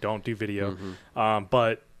video, then don't do video.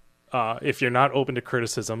 But if you're not open to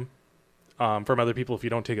criticism from other people, if you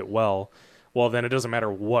don't take it well, then it doesn't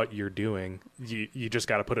matter what you're doing. You just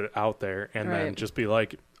got to put it out there, and then just be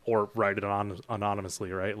like, or write it on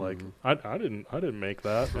anonymously, right? Like, I didn't make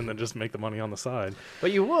that, and then just make the money on the side.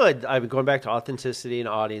 But you would, going back to authenticity and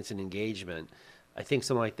audience and engagement, I think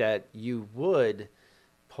something like that, you would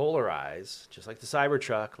polarize, just like the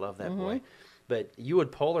Cybertruck, love that boy, but you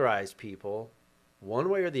would polarize people one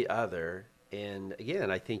way or the other. And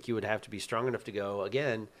again, I think you would have to be strong enough to go,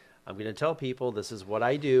 again, I'm going to tell people this is what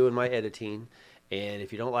I do in my editing, and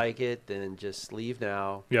if you don't like it, then just leave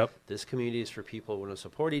now. This community is for people who want to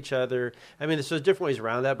support each other. I mean, there's different ways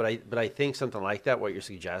around that, but I think something like that, what you're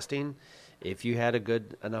suggesting, if you had a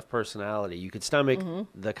good enough personality, you could stomach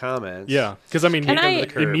the comments. Yeah, because I mean,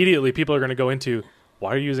 immediately people are going to go into,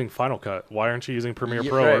 why are you using Final Cut? Why aren't you using Premiere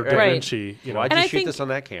Pro or DaVinci? Why'd you shoot this on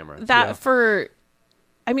that camera?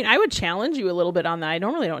 I mean, I would challenge you a little bit on that. I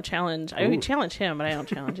normally don't challenge. I would challenge him, but I don't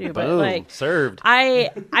challenge you. But Boom, served.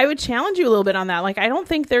 I would challenge you a little bit on that. Like, I don't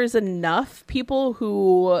think there's enough people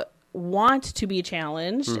who want to be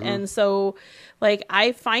challenged, and so, like,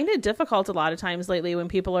 I find it difficult a lot of times lately when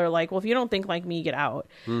people are like, well, if you don't think like me, get out.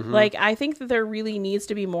 Like, I think that there really needs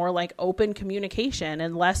to be more like open communication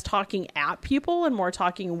and less talking at people and more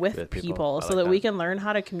talking with people so that we can learn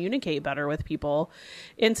how to communicate better with people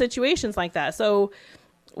in situations like that. So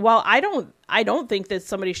while I don't think that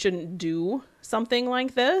somebody shouldn't do something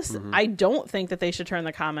like this, I don't think that they should turn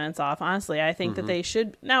the comments off. Honestly, I think that they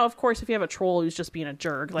should. Now, of course, if you have a troll who's just being a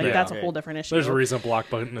jerk, like that's a whole different issue. There's a reason a block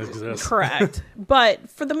button exists. Correct. But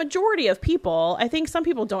for the majority of people, I think some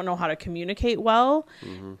people don't know how to communicate well.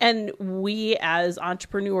 And we as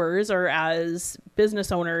entrepreneurs or as business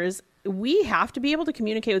owners, we have to be able to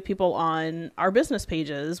communicate with people on our business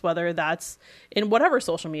pages, whether that's in whatever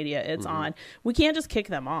social media it's on. We can't just kick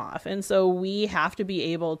them off. And so we have to be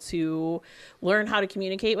able to learn how to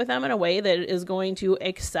communicate with them in a way that is going to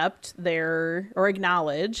accept or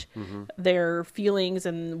acknowledge their feelings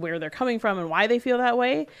and where they're coming from and why they feel that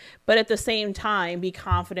way. But at the same time, be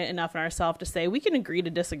confident enough in ourselves to say, we can agree to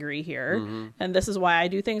disagree here. And this is why I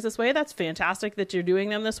do things this way. That's fantastic that you're doing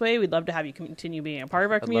them this way. We'd love to have you continue being a part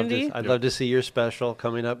of our community. I'd love to see your special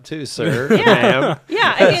coming up too, sir. I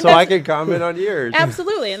mean, I can comment on yours.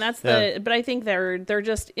 Absolutely. And that's but I think they're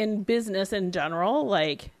just in business in general,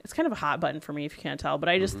 like, it's kind of a hot button for me if you can't tell, but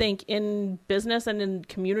I just think in business and in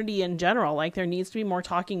community in general, like, there needs to be more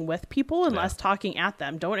talking with people and less talking at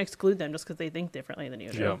them. Don't exclude them just because they think differently than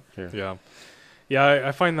you do. Yeah,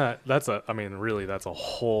 I find that's a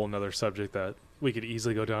whole nother subject that we could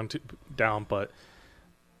easily go down, but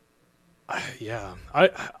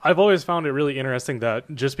I've always found it really interesting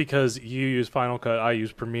that just because you use Final Cut, I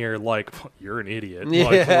use Premiere, like, you're an idiot.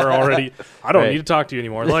 Like, I don't need to talk to you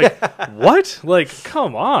anymore. Like, what? Like,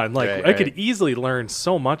 come on. Like, I could easily learn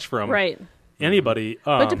so much from anybody.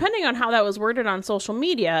 But depending on how that was worded on social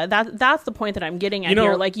media, that's the point that I'm getting at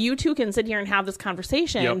here. Like, you two can sit here and have this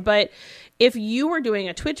conversation, but if you were doing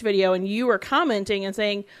a Twitch video and you were commenting and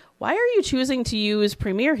saying, why are you choosing to use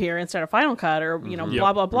Premiere here instead of Final Cut, or,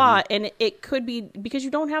 blah, blah, blah. And it could be because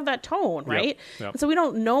you don't have that tone, right? And so we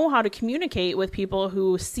don't know how to communicate with people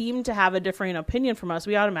who seem to have a differing opinion from us.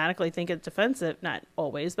 We automatically think it's defensive. Not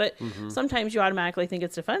always, but sometimes you automatically think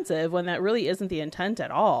it's defensive when that really isn't the intent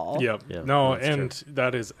at all. No, and true.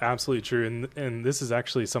 That is absolutely true. And this is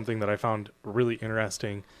actually something that I found really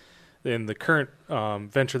interesting in the current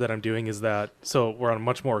venture that I'm doing, is that, so we're on a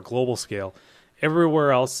much more global scale.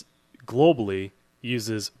 Everywhere else globally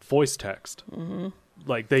uses voice text.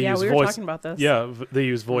 Like, they use voice. Talking about this. They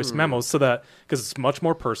use voice memos, so that, because it's much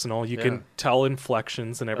more personal, you can tell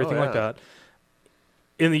inflections and everything like that.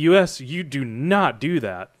 In the US, you do not do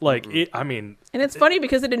that. Like, and it's funny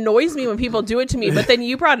because it annoys me when people do it to me, but then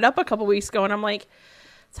you brought it up a couple weeks ago and I'm like,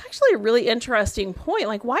 It's actually a really interesting point.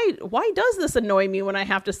 Like, why does this annoy me when I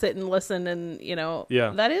have to sit and listen? And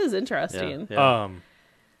Yeah. that is interesting. Yeah.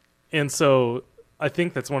 And so I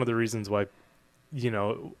think that's one of the reasons why,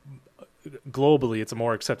 globally it's a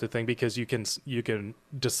more accepted thing, because you can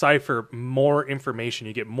decipher more information,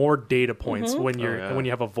 you get more data points when when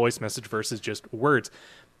you have a voice message versus just words.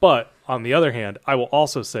 But on the other hand, I will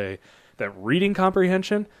also say that reading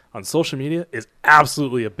comprehension on social media is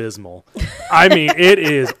absolutely abysmal. I mean, it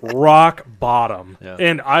is rock bottom. Yeah.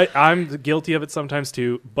 And I'm guilty of it sometimes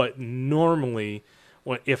too, but normally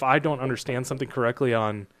if I don't understand something correctly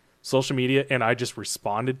on social media and I just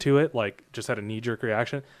responded to it, like just had a knee-jerk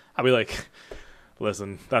reaction, I'll be like,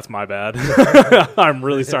 listen, that's my bad. I'm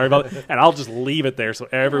really sorry about it. And I'll just leave it there so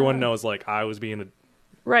everyone knows like I was being an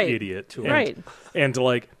idiot. And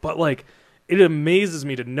it amazes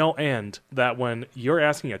me to no end that when you're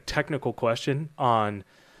asking a technical question on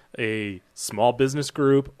a small business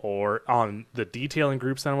group or on the detailing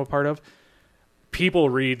groups that I'm a part of, people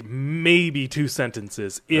read maybe 2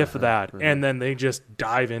 sentences, if that, and then they just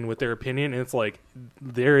dive in with their opinion. And it's like,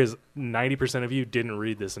 there is 90% of you didn't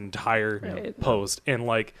read this entire post. And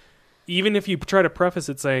like, even if you try to preface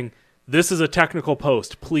it saying, this is a technical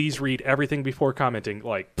post, please read everything before commenting,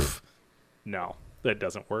 like, no, that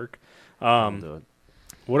doesn't work.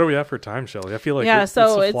 What do we have for time, Shelley? I feel like it's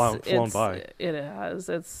flown by. It has.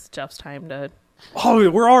 It's Jeff's time to. Oh,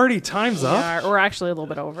 we're already time's up? Yeah, we're actually a little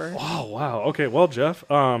bit over. Oh, wow. Okay, well, Jeff,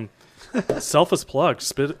 selfless plug.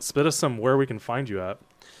 Spit us some where we can find you at.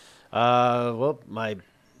 Well, my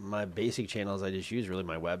basic channels I just use really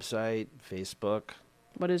my website, Facebook.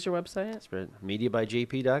 What is your website? It's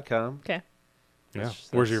mediabyjp.com. Okay. Yeah.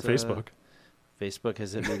 Where's your Facebook? Facebook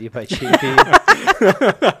is at Media by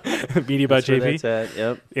JP. Media by JP? That's at,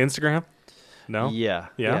 yep. Instagram? No? Yeah.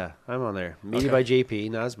 I'm on there. Media by JP,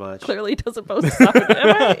 not as much. Clearly doesn't post stuff.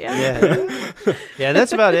 Yeah,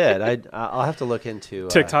 that's about it. I'll have to look into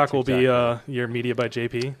TikTok will be your Media by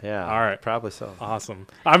JP. Yeah. All right. Probably so. Awesome.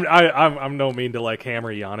 I'm no mean to like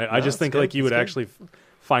hammer you on it. No, I just think like you would actually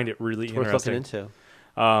find it really interesting. Worth looking into.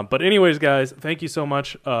 But anyways, guys, thank you so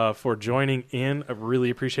much for joining in. I really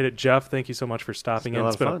appreciate it. Jeff, thank you so much for stopping in.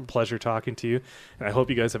 It's been a pleasure talking to you. And I hope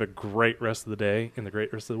you guys have a great rest of the day and a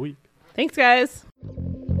great rest of the week. Thanks, guys.